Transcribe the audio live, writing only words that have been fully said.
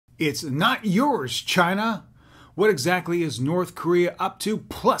It's not yours, China. What exactly is North Korea up to?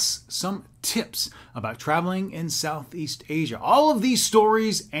 Plus some tips about traveling in Southeast Asia. All of these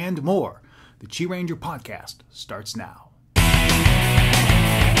stories and more. The QiRanger Podcast starts now.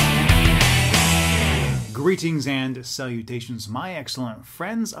 Greetings and salutations, my excellent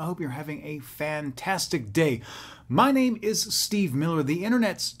friends. I hope you're having a fantastic day. My name is Steve Miller, the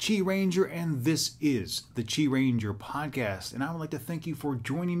internet's QiRanger, and this is the QiRanger Podcast. And I would like to thank you for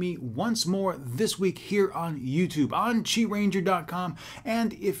joining me once more this week here on YouTube, on QiRanger.com.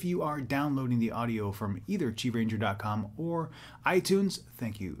 And if you are downloading the audio from either QiRanger.com or iTunes,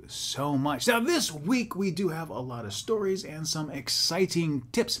 thank you so much. Now, this week we do have a lot of stories and some exciting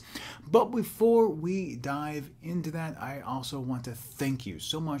tips. But before we dive into that, I also want to thank you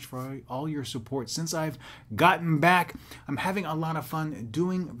so much for all your support since I've gotten back. I'm having a lot of fun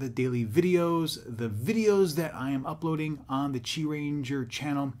doing the daily videos. The videos that I am uploading on the QiRanger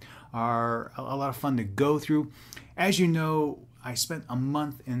channel are a lot of fun to go through. As you know, I spent a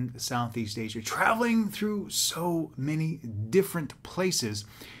month in Southeast Asia traveling through so many different places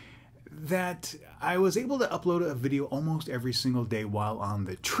that I was able to upload a video almost every single day while on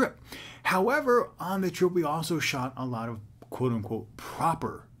the trip. However, on the trip we also shot a lot of quote-unquote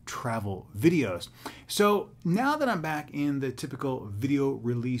proper travel videos. So now that I'm back in the typical video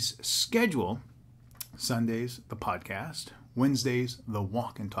release schedule, Sundays, the podcast, Wednesdays, the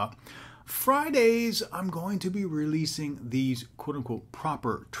walk and talk, Fridays, I'm going to be releasing these quote-unquote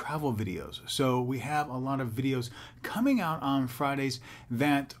proper travel videos. So we have a lot of videos coming out on Fridays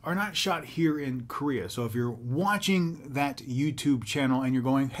that are not shot here in Korea. So if you're watching that YouTube channel and you're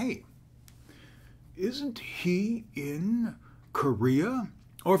going, hey, isn't he in Korea?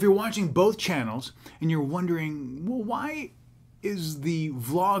 Or if you're watching both channels and you're wondering, well, why is the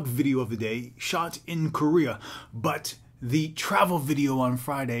vlog video of the day shot in Korea, but the travel video on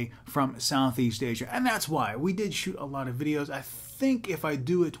Friday from Southeast Asia? And that's why we did shoot a lot of videos. I think if I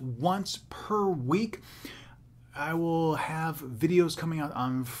do it once per week, I will have videos coming out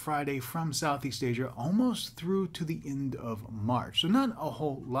on Friday from Southeast Asia almost through to the end of March. So not a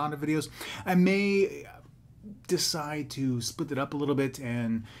whole lot of videos. I may decide to split it up a little bit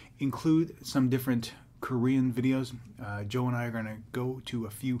and include some different Korean videos. Joe and I are going to go to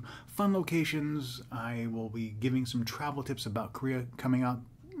a few fun locations. I will be giving some travel tips about Korea coming out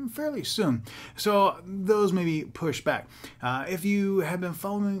fairly soon. So those may be pushed back. If you have been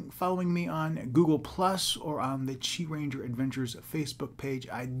following me on Google Plus or on the QiRanger Adventures Facebook page,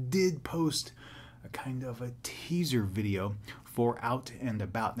 I did post a kind of a teaser video for Out and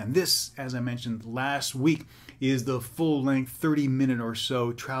About. And this, as I mentioned last week, is the full-length 30-minute or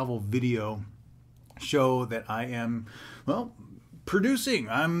so travel video show that I am, well, producing.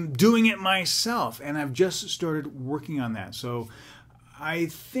 I'm doing it myself, and I've just started working on that. So I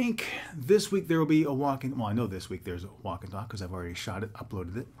think this week there will be a walk-in. Well, I know this week there's a walk-and-talk because I've already shot it,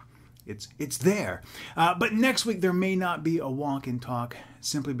 uploaded it. It's there. But next week there may not be a walk and talk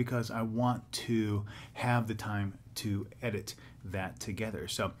simply because I want to have the time to edit that together.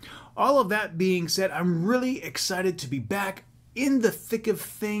 So all of that being said, I'm really excited to be back in the thick of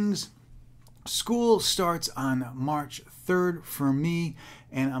things. School starts on March 3rd for me,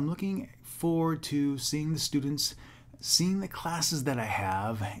 and I'm looking forward to seeing the students, seeing the classes that I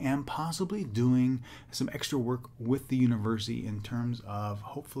have, and possibly doing some extra work with the university in terms of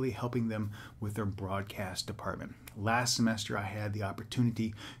hopefully helping them with their broadcast department. Last semester I had the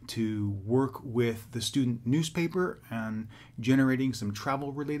opportunity to work with the student newspaper and generating some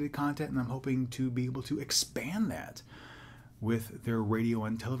travel related content, and I'm hoping to be able to expand that with their radio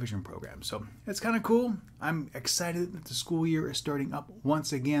and television programs. So it's kind of cool. I'm excited that the school year is starting up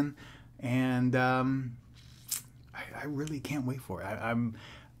once again, and I really can't wait for it.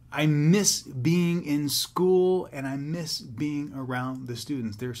 I miss being in school, and I miss being around the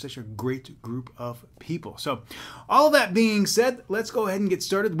students. They're such a great group of people. So all that being said, let's go ahead and get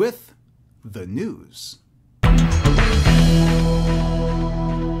started with the news.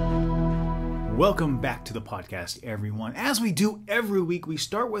 Welcome back to the podcast, everyone. As we do every week, we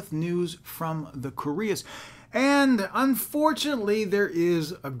start with news from the Koreas. And unfortunately, there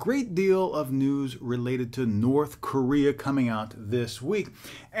is a great deal of news related to North Korea coming out this week.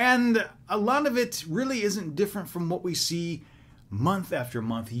 And a lot of it really isn't different from what we see month after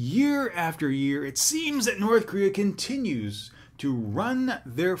month, year after year. It seems that North Korea continues to run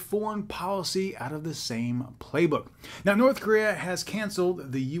their foreign policy out of the same playbook. Now, North Korea has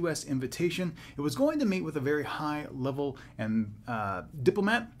canceled the U.S. invitation. It was going to meet with a very high level and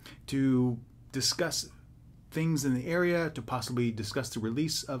diplomat to discuss things in the area to possibly discuss the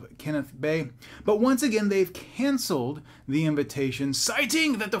release of Kenneth Bay. But once again, they've canceled the invitation,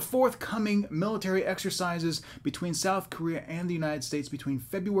 citing that the forthcoming military exercises between South Korea and the United States between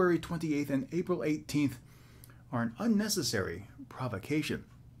February 28th and April 18th are an unnecessary provocation.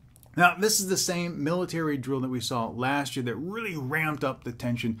 Now, this is the same military drill that we saw last year that really ramped up the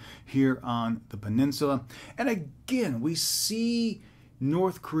tension here on the peninsula. And again, we see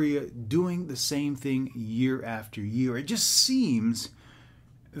North Korea doing the same thing year after year. It just seems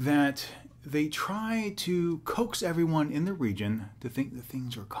that they try to coax everyone in the region to think that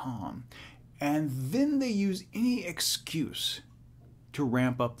things are calm. And then they use any excuse to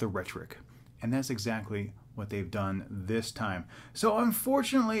ramp up the rhetoric. And that's exactly what they've done this time. So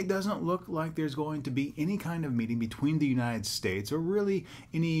unfortunately, it doesn't look like there's going to be any kind of meeting between the United States or really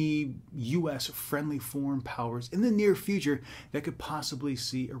any U.S. friendly foreign powers in the near future that could possibly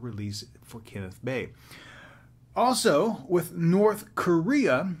see a release for Kenneth Bay. Also, with North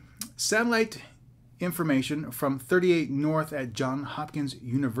Korea, satellite information from 38 North at Johns Hopkins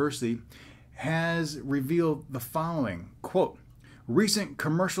University has revealed the following, quote, "Recent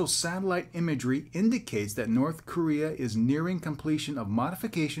commercial satellite imagery indicates that North Korea is nearing completion of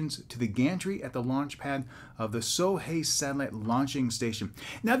modifications to the gantry at the launch pad of the Sohae satellite launching station."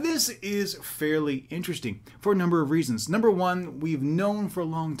 Now, this is fairly interesting for a number of reasons. Number one, we've known for a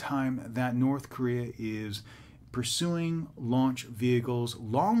long time that North Korea is pursuing launch vehicles,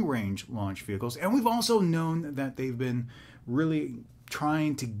 long-range launch vehicles, and we've also known that they've been really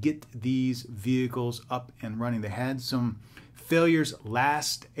trying to get these vehicles up and running. They had some failures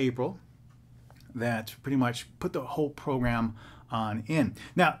last April that pretty much put the whole program on end.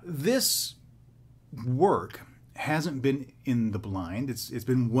 Now, this work hasn't been in the blind. It's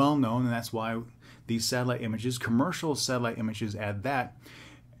been well known, and that's why these satellite images, commercial satellite images at that,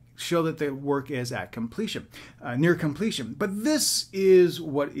 show that the work is at completion, near completion. But this is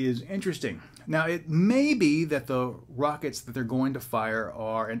what is interesting. Now, it may be that the rockets that they're going to fire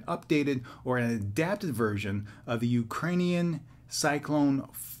are an updated or an adapted version of the Ukrainian Cyclone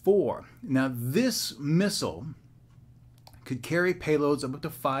 4. Now, this missile could carry payloads of up to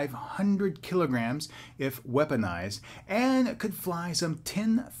 500 kilograms if weaponized, and could fly some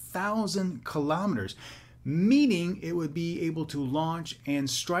 10,000 kilometers, meaning it would be able to launch and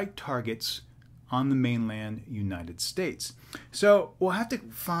strike targets on the mainland United States. So we'll have to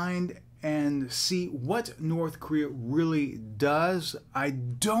find and see what North Korea really does. I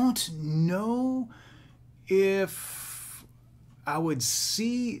don't know if I would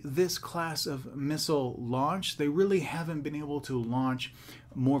see this class of missile launch. They really haven't been able to launch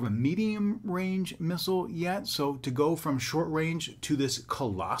more of a medium range missile yet. So to go from short range to this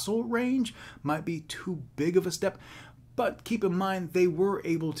colossal range might be too big of a step. But keep in mind, they were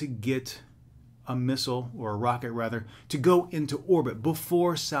able to get a missile, or a rocket rather, to go into orbit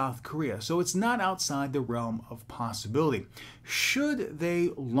before South Korea. So it's not outside the realm of possibility. Should they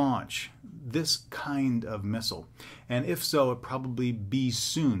launch this kind of missile, and if so, it'd probably be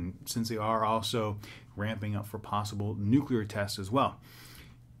soon, since they are also ramping up for possible nuclear tests as well.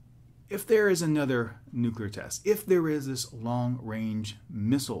 If there is another nuclear test, if there is this long-range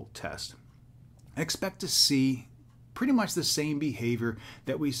missile test, expect to see pretty much the same behavior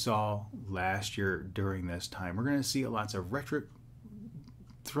that we saw last year during this time. We're going to see lots of rhetoric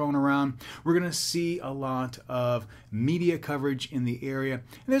thrown around. We're going to see a lot of media coverage in the area.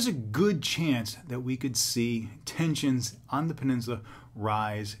 And there's a good chance that we could see tensions on the peninsula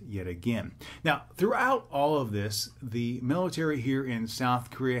rise yet again. Now, throughout all of this, the military here in South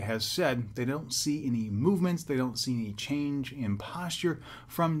Korea has said they don't see any movements, they don't see any change in posture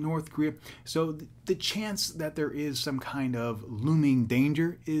from North Korea. So the chance that there is some kind of looming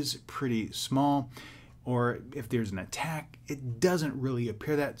danger is pretty small. Or if there's an attack, it doesn't really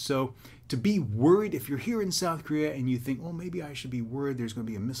appear that. So to be worried, if you're here in South Korea and you think, well, maybe I should be worried, there's going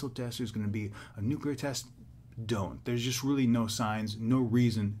to be a missile test, there's going to be a nuclear test, don't. There's just really no signs, no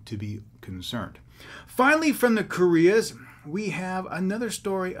reason to be concerned. Finally, from the Koreas, we have another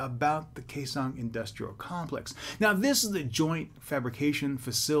story about the Kaesong Industrial Complex. Now, this is the joint fabrication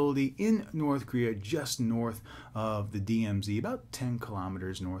facility in North Korea, just north of the DMZ, about 10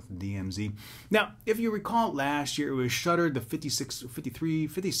 kilometers north of DMZ. Now, if you recall, last year it was shuttered. The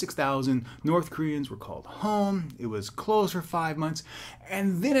 56,000 North Koreans were called home. It was closed for 5 months,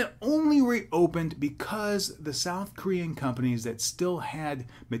 and then it only reopened because the South Korean companies that still had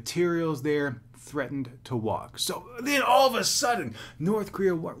materials there threatened to walk. So then all of a sudden, North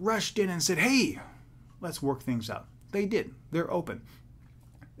Korea rushed in and said, hey, let's work things out. They did. They're open.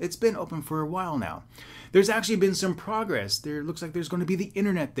 It's been open for a while now. There's actually been some progress. There looks like there's going to be the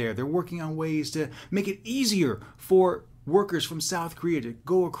internet there. They're working on ways to make it easier for workers from South Korea to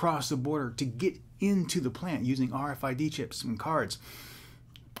go across the border to get into the plant using RFID chips and cards.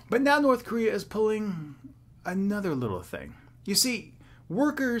 But now North Korea is pulling another little thing. You see,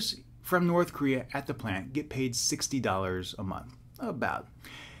 workers from North Korea at the plant get paid $60 a month, about.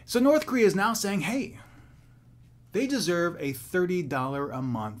 So North Korea is now saying, hey, they deserve a $30 a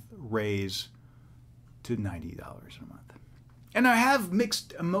month raise to $90 a month. And I have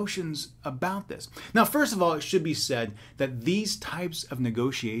mixed emotions about this. Now, first of all, it should be said that these types of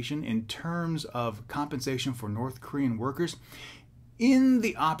negotiation in terms of compensation for North Korean workers in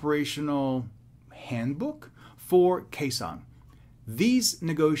the operational handbook for Kaesong, these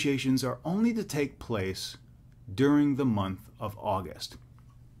negotiations are only to take place during the month of August.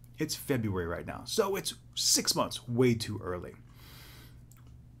 It's February right now, so it's 6 months, way too early.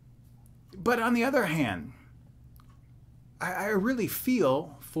 But on the other hand, I really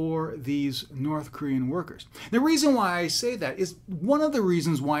feel for these North Korean workers. The reason why I say that is one of the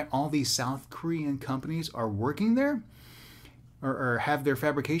reasons why all these South Korean companies are working there or have their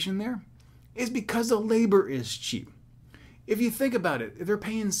fabrication there is because the labor is cheap. If you think about it, if they're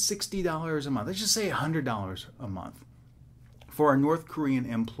paying $60 a month, let's just say $100 a month for a North Korean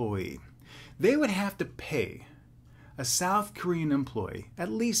employee, they would have to pay a South Korean employee at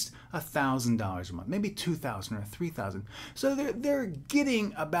least $1,000 a month, maybe $2,000 or $3,000. So they're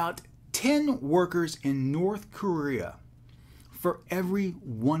getting about 10 workers in North Korea for every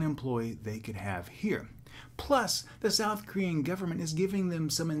one employee they could have here. Plus, the South Korean government is giving them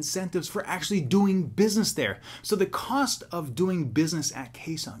some incentives for actually doing business there. So the cost of doing business at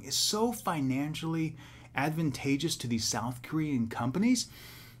Kaesong is so financially advantageous to these South Korean companies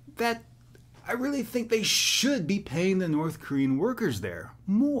that I really think they should be paying the North Korean workers there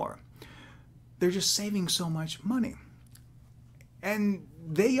more. They're just saving so much money. And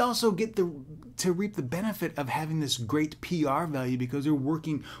they also get to reap the benefit of having this great PR value because they're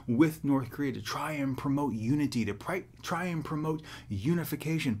working with North Korea to try and promote unity, to try and promote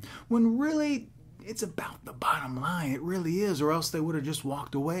unification, when really it's about the bottom line. It really is, or else they would have just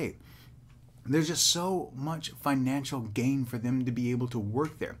walked away. There's just so much financial gain for them to be able to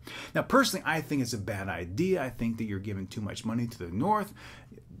work there. Now, personally, I think it's a bad idea. I think that you're giving too much money to the North.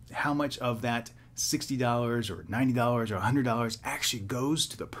 How much of that $60 or $90 or $100 actually goes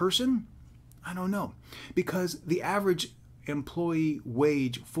to the person? I don't know. Because the average employee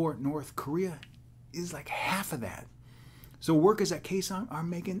wage for North Korea is like half of that. So workers at Kaesong are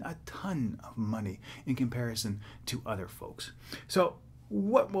making a ton of money in comparison to other folks. So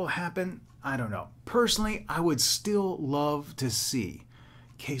what will happen? I don't know. Personally, I would still love to see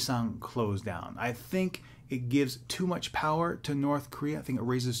Kaesong close down. I think it gives too much power to North Korea. I think it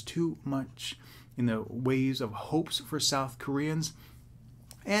raises too much in the waves of hopes for South Koreans.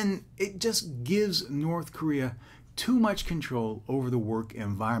 And it just gives North Korea too much control over the work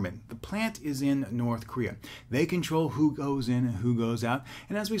environment. The plant is in North Korea. They control who goes in and who goes out.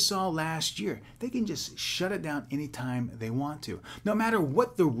 And as we saw last year, they can just shut it down anytime they want to. No matter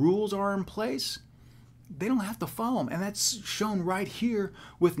what the rules are in place, they don't have to follow them. And that's shown right here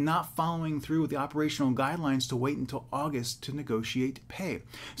with not following through with the operational guidelines to wait until August to negotiate pay.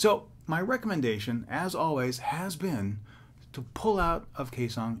 So my recommendation, as always, has been to pull out of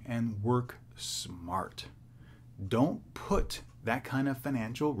Kaesong and work smart. Don't put that kind of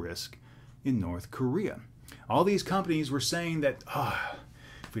financial risk in North Korea. All these companies were saying that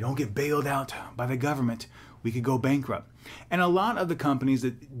if we don't get bailed out by the government, we could go bankrupt. And a lot of the companies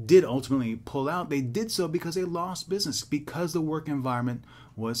that did ultimately pull out, they did so because they lost business, because the work environment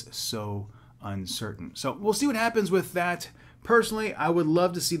was so uncertain. So we'll see what happens with that. Personally, I would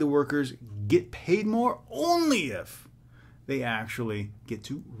love to see the workers get paid more only if they actually get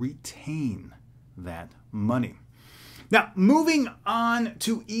to retain that money. Now, moving on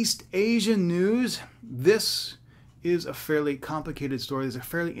to East Asia news. This is a fairly complicated story. It's a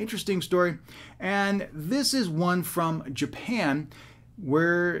fairly interesting story. And this is one from Japan,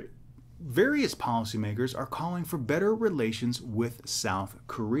 where various policymakers are calling for better relations with South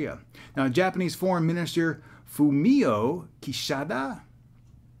Korea. Now, Japanese Foreign Minister Fumio Kishida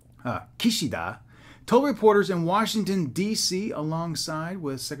told reporters in Washington, D.C., alongside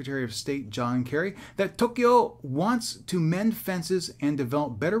with Secretary of State John Kerry, that Tokyo wants to mend fences and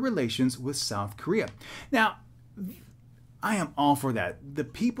develop better relations with South Korea. Now, I am all for that. The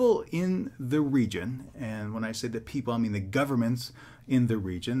people in the region, and when I say the people, I mean the governments in the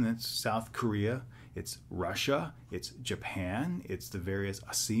region, that's South Korea, it's Russia, it's Japan, it's the various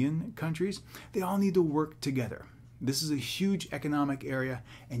ASEAN countries, they all need to work together. This is a huge economic area,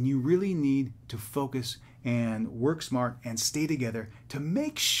 and you really need to focus and work smart and stay together to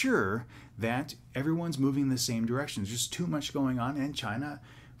make sure that everyone's moving in the same direction. There's just too much going on, and China,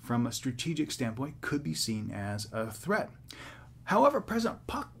 from a strategic standpoint, could be seen as a threat. However, President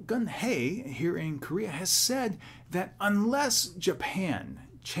Park Geun-hye here in Korea has said that unless Japan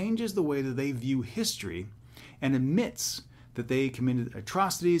changes the way that they view history and admits that they committed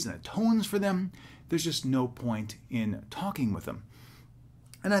atrocities and atones for them, there's just no point in talking with them.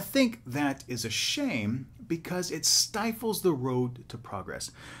 And I think that is a shame because it stifles the road to progress.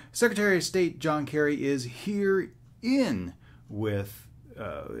 Secretary of State John Kerry is here in with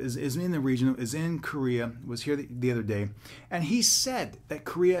is in the region, is in Korea, was here the other day, and he said that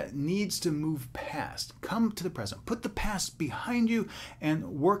Korea needs to move past, come to the present, put the past behind you,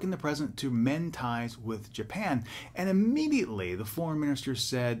 and work in the present to mend ties with Japan. And immediately the foreign minister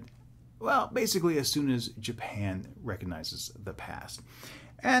said, well, basically as soon as Japan recognizes the past.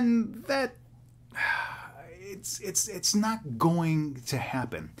 And that, it's not going to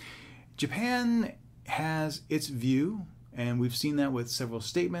happen. Japan has its view, and we've seen that with several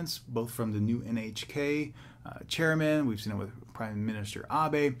statements, both from the new NHK chairman, we've seen it with Prime Minister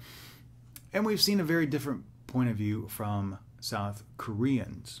Abe, and we've seen a very different point of view from South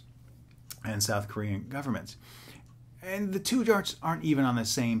Koreans and South Korean governments. And the two aren't even on the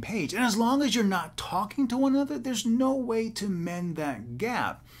same page. And as long as you're not talking to one another, there's no way to mend that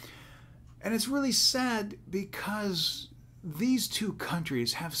gap. And it's really sad because these two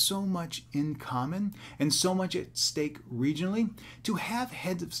countries have so much in common and so much at stake regionally. To have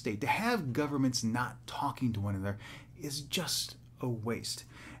heads of state, to have governments not talking to one another is just a waste.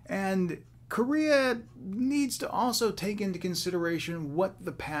 And Korea needs to also take into consideration what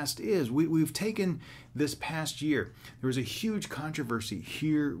the past is. We've taken this past year. There was a huge controversy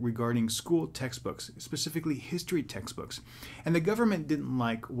here regarding school textbooks, specifically history textbooks. And the government didn't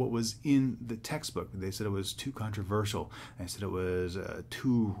like what was in the textbook. They said it was too controversial. They said it was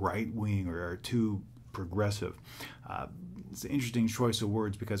too right-wing or too progressive. It's an interesting choice of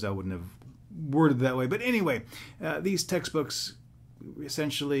words because I wouldn't have worded it that way. But anyway, these textbooks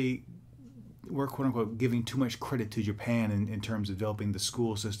essentially we're quote-unquote giving too much credit to Japan in terms of developing the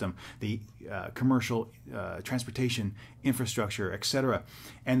school system, the commercial transportation infrastructure, etc.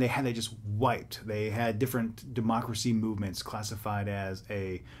 And they had that just wiped. They had different democracy movements classified as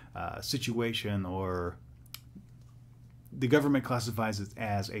a situation, or the government classifies it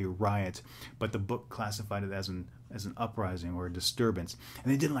as a riot, but the book classified it as an uprising or a disturbance.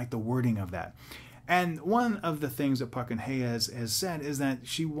 And they didn't like the wording of that. And one of the things that Park Geun-hye has said is that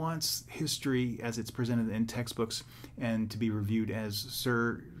she wants history as it's presented in textbooks and to be reviewed as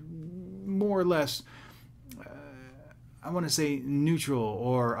more or less, I want to say neutral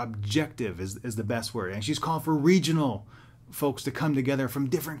or objective is the best word. And she's called for regional folks to come together from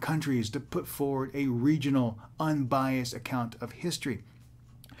different countries to put forward a regional, unbiased account of history.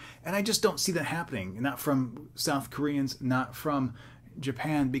 And I just don't see that happening, not from South Koreans, not from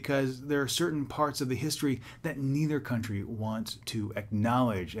Japan, because there are certain parts of the history that neither country wants to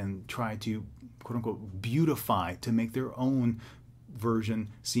acknowledge and try to quote-unquote beautify to make their own version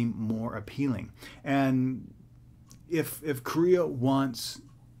seem more appealing. And if Korea wants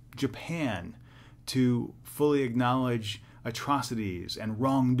Japan to fully acknowledge atrocities and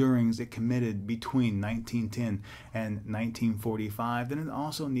wrongdoings it committed between 1910 and 1945, then it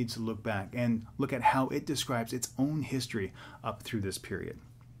also needs to look back and look at how it describes its own history up through this period.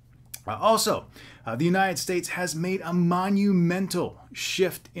 Also, the United States has made a monumental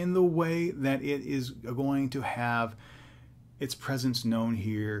shift in the way that it is going to have its presence known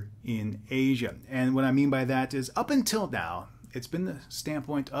here in Asia. And what I mean by that is, up until now, it's been the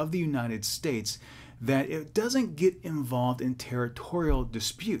standpoint of the United States that it doesn't get involved in territorial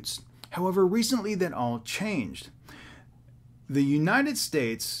disputes. However, recently that all changed. The United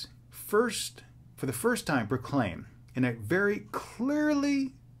States for the first time proclaimed in a very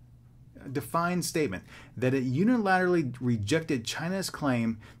clearly defined statement that it unilaterally rejected China's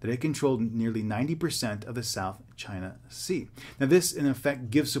claim that it controlled nearly 90% of the South China Sea. Now this in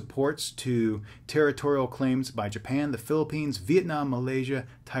effect gives supports to territorial claims by Japan, the Philippines, Vietnam, Malaysia,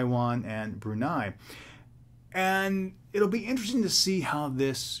 Taiwan, and Brunei. And it'll be interesting to see how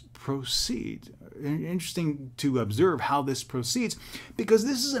this proceeds. Interesting to observe how this proceeds, because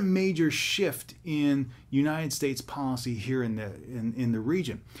this is a major shift in United States policy here in the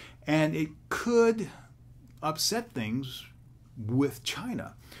region. And it could upset things with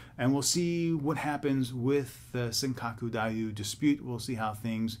China. And we'll see what happens with the Senkaku Dayu dispute. We'll see how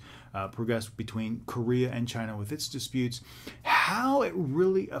things progress between Korea and China with its disputes, how it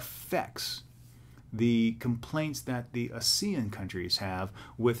really affects the complaints that the ASEAN countries have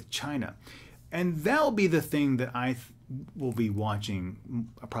with China. And that'll be the thing that I will be watching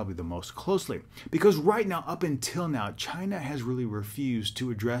probably the most closely. Because right now, up until now, China has really refused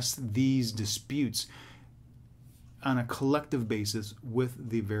to address these disputes on a collective basis with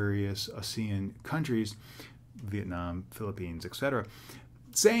the various ASEAN countries, Vietnam, Philippines, etc.,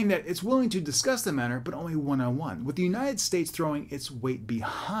 saying that it's willing to discuss the matter, but only one-on-one, with the United States throwing its weight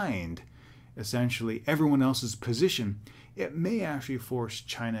behind essentially everyone else's position. It may actually force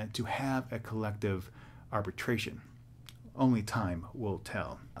China to have a collective arbitration. Only time will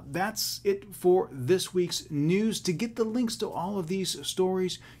tell. That's it for this week's news. To get the links to all of these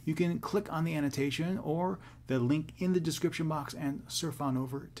stories, you can click on the annotation or the link in the description box and surf on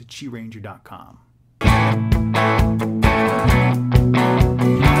over to QiRanger.com.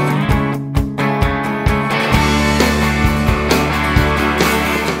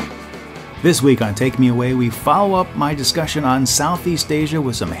 This week on Take Me Away, we follow up my discussion on Southeast Asia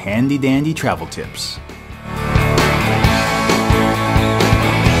with some handy-dandy travel tips.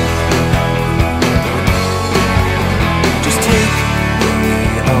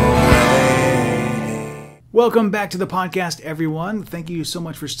 Welcome back to the podcast, everyone. Thank you so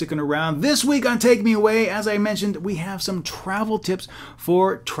much for sticking around. This week on Take Me Away, as I mentioned, we have some travel tips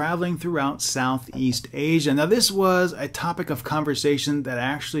for traveling throughout Southeast Asia. Now, this was a topic of conversation that I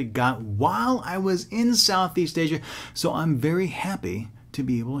actually got while I was in Southeast Asia, so I'm very happy to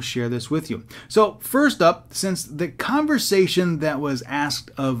be able to share this with you. So first up, since the conversation that was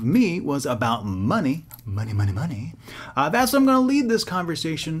asked of me was about money, that's what I'm going to lead this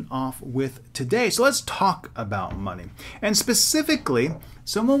conversation off with today. So let's talk about money. And specifically,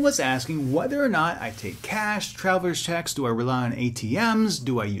 someone was asking whether or not I take cash, traveler's checks, do I rely on ATMs,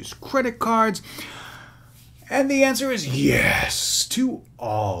 do I use credit cards? And the answer is yes to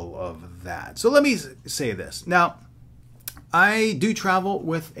all of that. So let me say this. Now, I do travel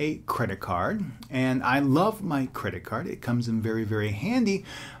with a credit card, and I love my credit card. It comes in very, very handy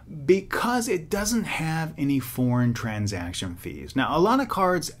because it doesn't have any foreign transaction fees. Now, a lot of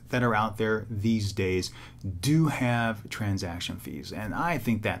cards that are out there these days do have transaction fees, and I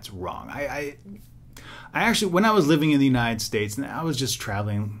think that's wrong. I actually, when I was living in the United States, and I was just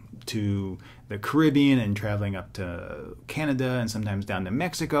traveling to the Caribbean and traveling up to Canada and sometimes down to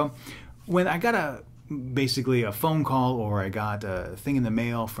Mexico, when I got basically a phone call or I got a thing in the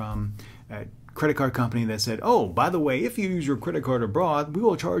mail from a credit card company that said, oh, by the way, if you use your credit card abroad, we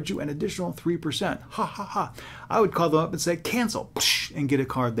will charge you an additional 3%. Ha ha ha. I would call them up and say, cancel, and get a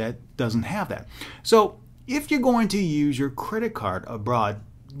card that doesn't have that. So if you're going to use your credit card abroad,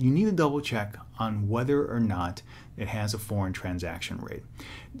 you need to double check on whether or not it has a foreign transaction rate.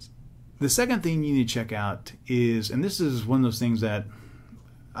 The second thing you need to check out is, and this is one of those things that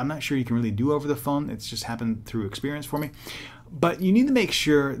I'm not sure you can really do over the phone. It's just happened through experience for me. But you need to make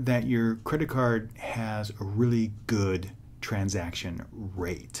sure that your credit card has a really good transaction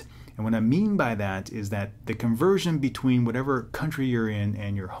rate. And what I mean by that is that the conversion between whatever country you're in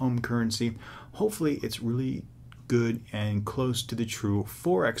and your home currency, hopefully it's really good and close to the true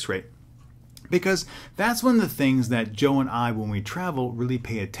Forex rate. Because that's one of the things that Joe and I, when we travel, really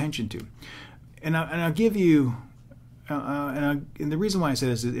pay attention to. And I'll give you... and the reason why I say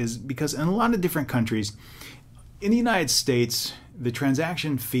this is because in a lot of different countries, in the United States, the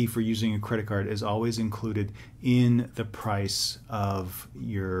transaction fee for using a credit card is always included in the price of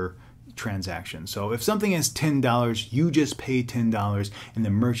your transaction. So if something is $10, you just pay $10 and the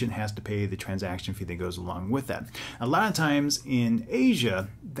merchant has to pay the transaction fee that goes along with that. A lot of times in Asia,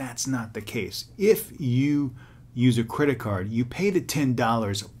 that's not the case. If you use a credit card, you pay the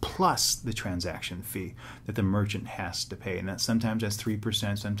 $10 plus the transaction fee that the merchant has to pay. And that sometimes that's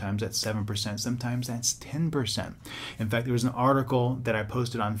 3%, sometimes that's 7%, sometimes that's 10%. In fact, there was an article that I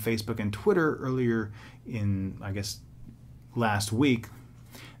posted on Facebook and Twitter earlier in, I guess, last week,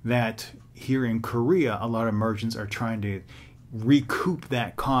 that here in Korea, a lot of merchants are trying to recoup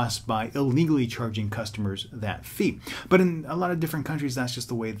that cost by illegally charging customers that fee. But in a lot of different countries, that's just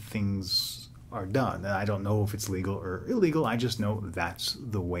the way things are done. And I don't know if it's legal or illegal. I just know that's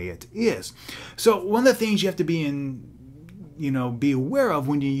the way it is. So one of the things you have to be aware of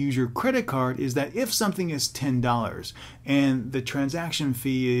when you use your credit card is that if something is $10 and the transaction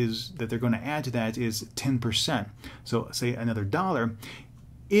fee is that they're going to add to that is 10%, so say another $1,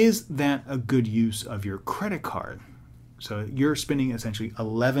 is that a good use of your credit card? So you're spending essentially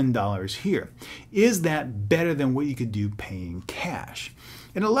 $11 here. Is that better than what you could do paying cash?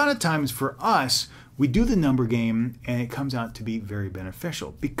 And a lot of times for us, we do the number game and it comes out to be very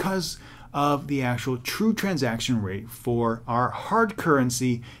beneficial because of the actual true transaction rate for our hard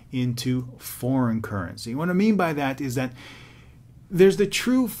currency into foreign currency. What I mean by that is that there's the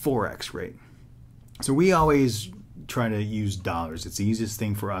true Forex rate. So we always try to use dollars. It's the easiest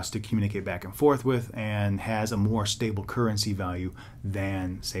thing for us to communicate back and forth with and has a more stable currency value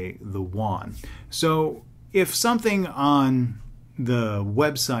than, say, the yuan. So if something on the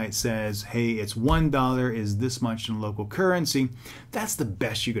website says, hey, it's $1 is this much in local currency, that's the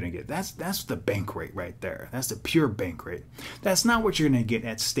best you're going to get. That's the bank rate right there. That's the pure bank rate. That's not what you're going to get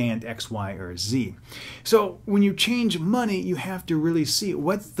at Stand X, Y, or Z. So when you change money, you have to really see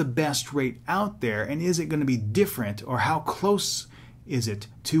what's the best rate out there, and is it going to be different, or how close is it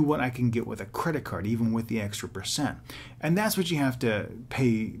to what I can get with a credit card, even with the extra percent. And that's what you have to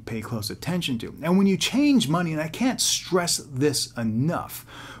pay close attention to. And when you change money, and I can't stress this enough,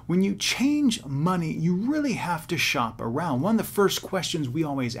 when you change money, you really have to shop around. One of the first questions we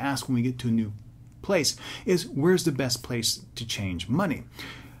always ask when we get to a new place is, where's the best place to change money?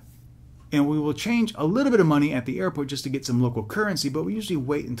 And we will change a little bit of money at the airport just to get some local currency, but we usually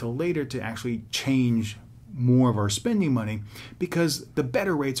wait until later to actually change more of our spending money, because the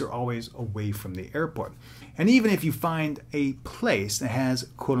better rates are always away from the airport. And even if you find a place that has,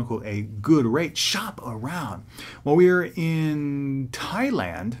 quote unquote, a good rate, shop around. While we were in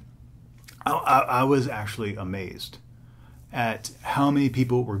Thailand, I was actually amazed at how many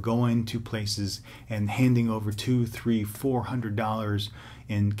people were going to places and handing over $200, $300, $400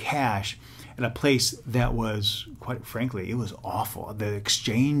 in cash at a place that was, quite frankly, it was awful. The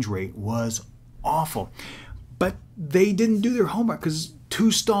exchange rate was awful. But they didn't do their homework, because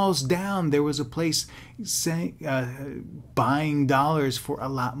 2 stalls down there was a place buying dollars for a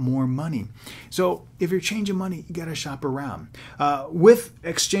lot more money. So if you're changing money, you got to shop around. With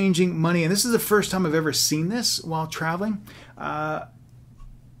exchanging money, and this is the first time I've ever seen this while traveling.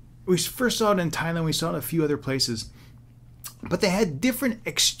 We first saw it in Thailand, we saw it in a few other places. But they had different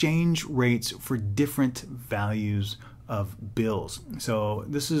exchange rates for different values of bills. So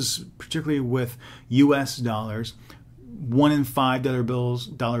this is particularly with US dollars. 1 and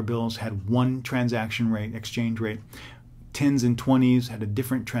 $5 dollar bills had one transaction rate, exchange rate. 10s and 20s had a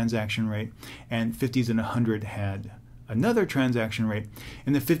different transaction rate, and 50s and 100 had another transaction rate,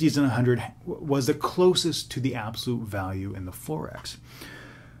 and the 50s and 100 was the closest to the absolute value in the Forex.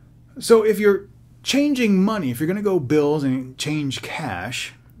 So if you're changing money, if you're going to go bills and change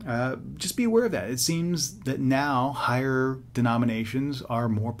cash, just be aware of that. It seems that now higher denominations are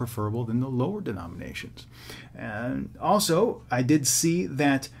more preferable than the lower denominations. And also, I did see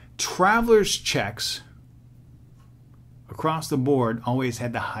that traveler's checks across the board always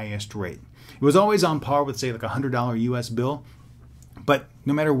had the highest rate. It was always on par with, say, like a $100 US bill. But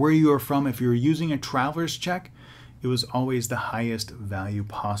no matter where you are from, if you're using a traveler's check, it was always the highest value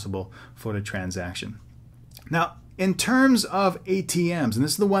possible for the transaction. Now, in terms of ATMs, and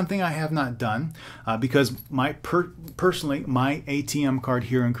this is the one thing I have not done, because personally, my ATM card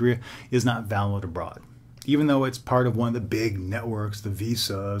here in Korea is not valid abroad. Even though it's part of one of the big networks, the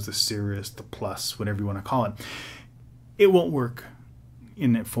Visas, the Sirius, the Plus, whatever you want to call it, it won't work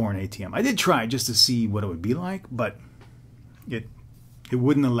in a foreign ATM. I did try just to see what it would be like, but it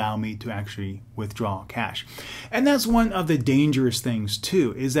wouldn't allow me to actually withdraw cash. And that's one of the dangerous things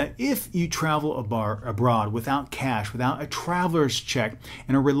too, is that if you travel abroad without cash, without a traveler's check,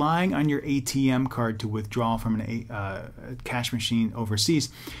 and are relying on your ATM card to withdraw from a cash machine overseas,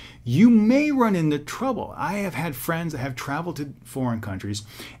 you may run into trouble. I have had friends that have traveled to foreign countries,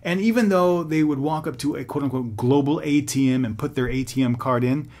 and even though they would walk up to a quote-unquote global ATM and put their ATM card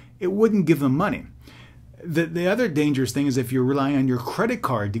in, it wouldn't give them money. The other dangerous thing is if you're relying on your credit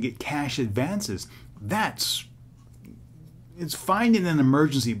card to get cash advances. It's fine in an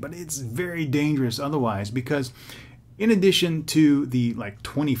emergency, but it's very dangerous otherwise, because in addition to the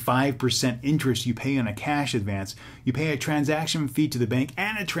 25% interest you pay on a cash advance, you pay a transaction fee to the bank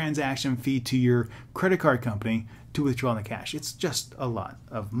and a transaction fee to your credit card company to withdraw the cash. It's just a lot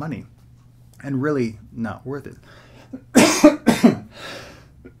of money and really not worth it.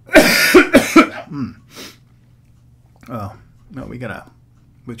 Oh, no, we gotta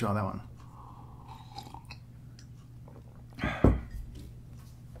withdraw that one.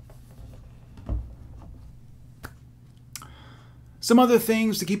 Some other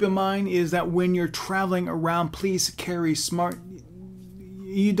things to keep in mind is that when you're traveling around, please carry smart.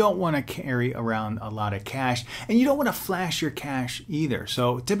 You don't want to carry around a lot of cash, and you don't want to flash your cash either.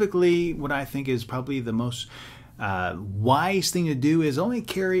 So typically what I think is probably the most wise thing to do is only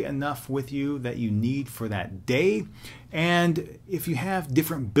carry enough with you that you need for that day. And if you have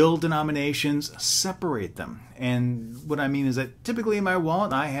different bill denominations, separate them. And what I mean is that typically in my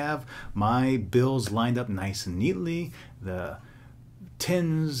wallet, I have my bills lined up nice and neatly. The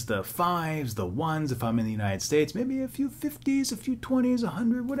tens, the fives, the ones, if I'm in the United States, maybe a few 50s, a few 20s,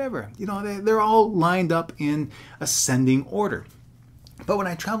 100, whatever. You know, they're all lined up in ascending order. But when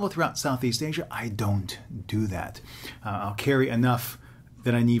I travel throughout Southeast Asia, I don't do that. I'll carry enough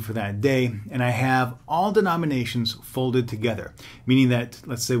that I need for that day, and I have all denominations folded together, meaning that,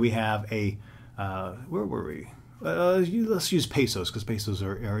 let's say we have a, where were we? Let's use pesos, because pesos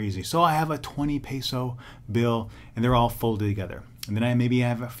are easy. So I have a 20 peso bill, and they're all folded together. And then I maybe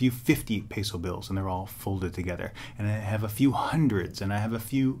have a few 50 peso bills, and they're all folded together. And I have a few hundreds, and I have a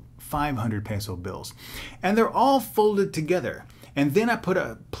few 500 peso bills. And they're all folded together. And then I put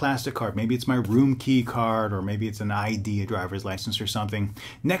a plastic card, maybe it's my room key card, or maybe it's an ID, a driver's license or something,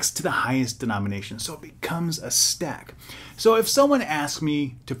 next to the highest denomination. So it becomes a stack. So if someone asks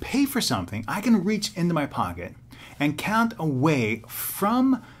me to pay for something, I can reach into my pocket and count away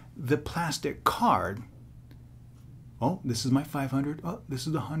from the plastic card. Oh, this is my 500. Oh, this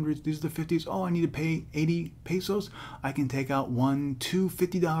is the hundreds. These are the 50s. Oh, I need to pay 80 pesos. I can take out one, two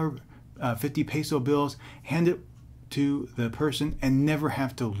 $50, 50 peso bills, hand it to the person, and never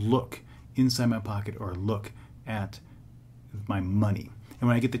have to look inside my pocket or look at my money. And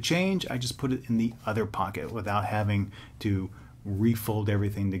when I get the change, I just put it in the other pocket without having to refold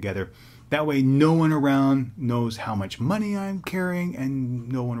everything together. That way no one around knows how much money I'm carrying, and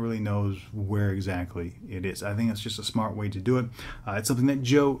no one really knows where exactly it is. I think that's just a smart way to do it. It's something that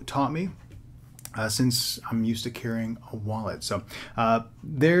Joe taught me. Since I'm used to carrying a wallet. So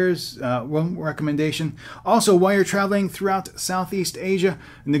there's one recommendation. Also, while you're traveling throughout Southeast Asia,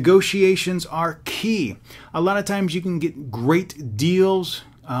 negotiations are key. A lot of times you can get great deals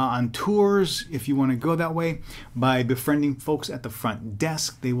on tours if you want to go that way by befriending folks at the front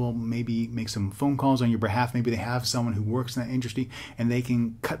desk. They will maybe make some phone calls on your behalf. Maybe they have someone who works in that industry, and they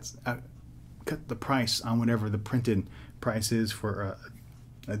can cut the price on whatever the printed price is for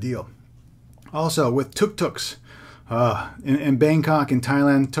a deal. Also, with tuk-tuks, in Bangkok and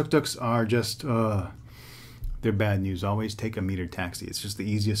Thailand, tuk-tuks are just, they're bad news. Always take a metered taxi. It's just the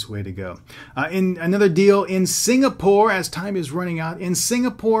easiest way to go. In another deal in Singapore, as time is running out, in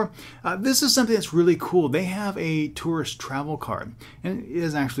Singapore, this is something that's really cool. They have a tourist travel card, and it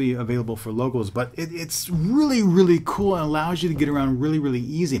is actually available for locals, but it's really, really cool and allows you to get around really, really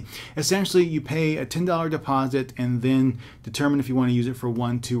easy. Essentially, you pay a $10 deposit and then determine if you want to use it for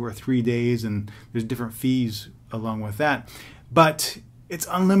 1, 2, or 3 days, and there's different fees along with that. But it's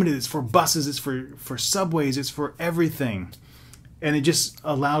unlimited. It's for buses, it's for subways, it's for everything. And it just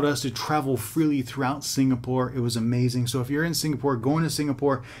allowed us to travel freely throughout Singapore. It was amazing. So if you're in Singapore, going to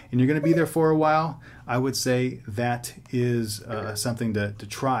Singapore, and you're going to be there for a while, I would say that is something to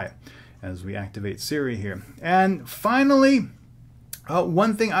try as we activate Siri here. And finally,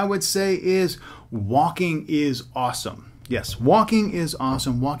 one thing I would say is walking is awesome. Yes, walking is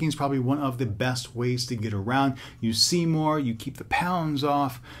awesome. Walking is probably one of the best ways to get around. You see more, you keep the pounds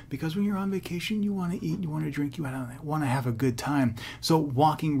off, because when you're on vacation, you want to eat, you want to drink, you want to have a good time. So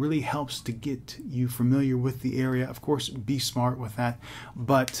walking really helps to get you familiar with the area. Of course, be smart with that,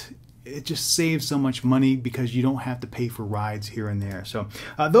 but it just saves so much money because you don't have to pay for rides here and there. So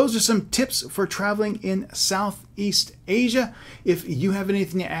those are some tips for traveling in Southeast Asia. If you have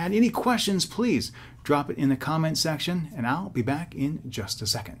anything to add, any questions, please drop it in the comment section, and I'll be back in just a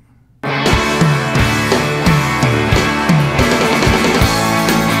second.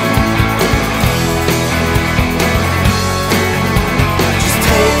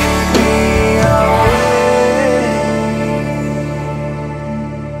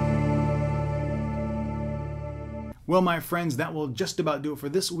 Well, my friends, that will just about do it for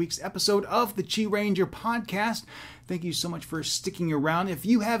this week's episode of the QiRanger Podcast. Thank you so much for sticking around. If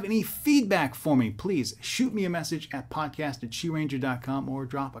you have any feedback for me, please shoot me a message at podcast@QiRanger.com or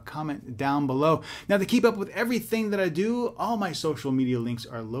drop a comment down below. Now, to keep up with everything that I do, all my social media links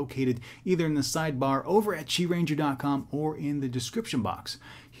are located either in the sidebar over at QiRanger.com or in the description box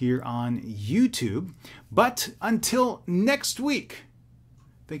here on YouTube. But until next week,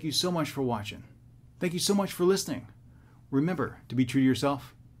 thank you so much for watching. Thank you so much for listening. Remember to be true to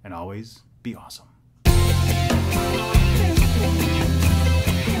yourself and always be awesome.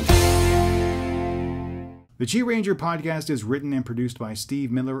 The QiRanger Podcast is written and produced by Steve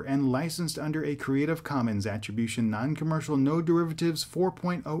Miller and licensed under a Creative Commons Attribution Non-Commercial No Derivatives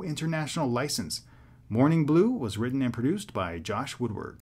 4.0 International License. Morning Blue was written and produced by Josh Woodward.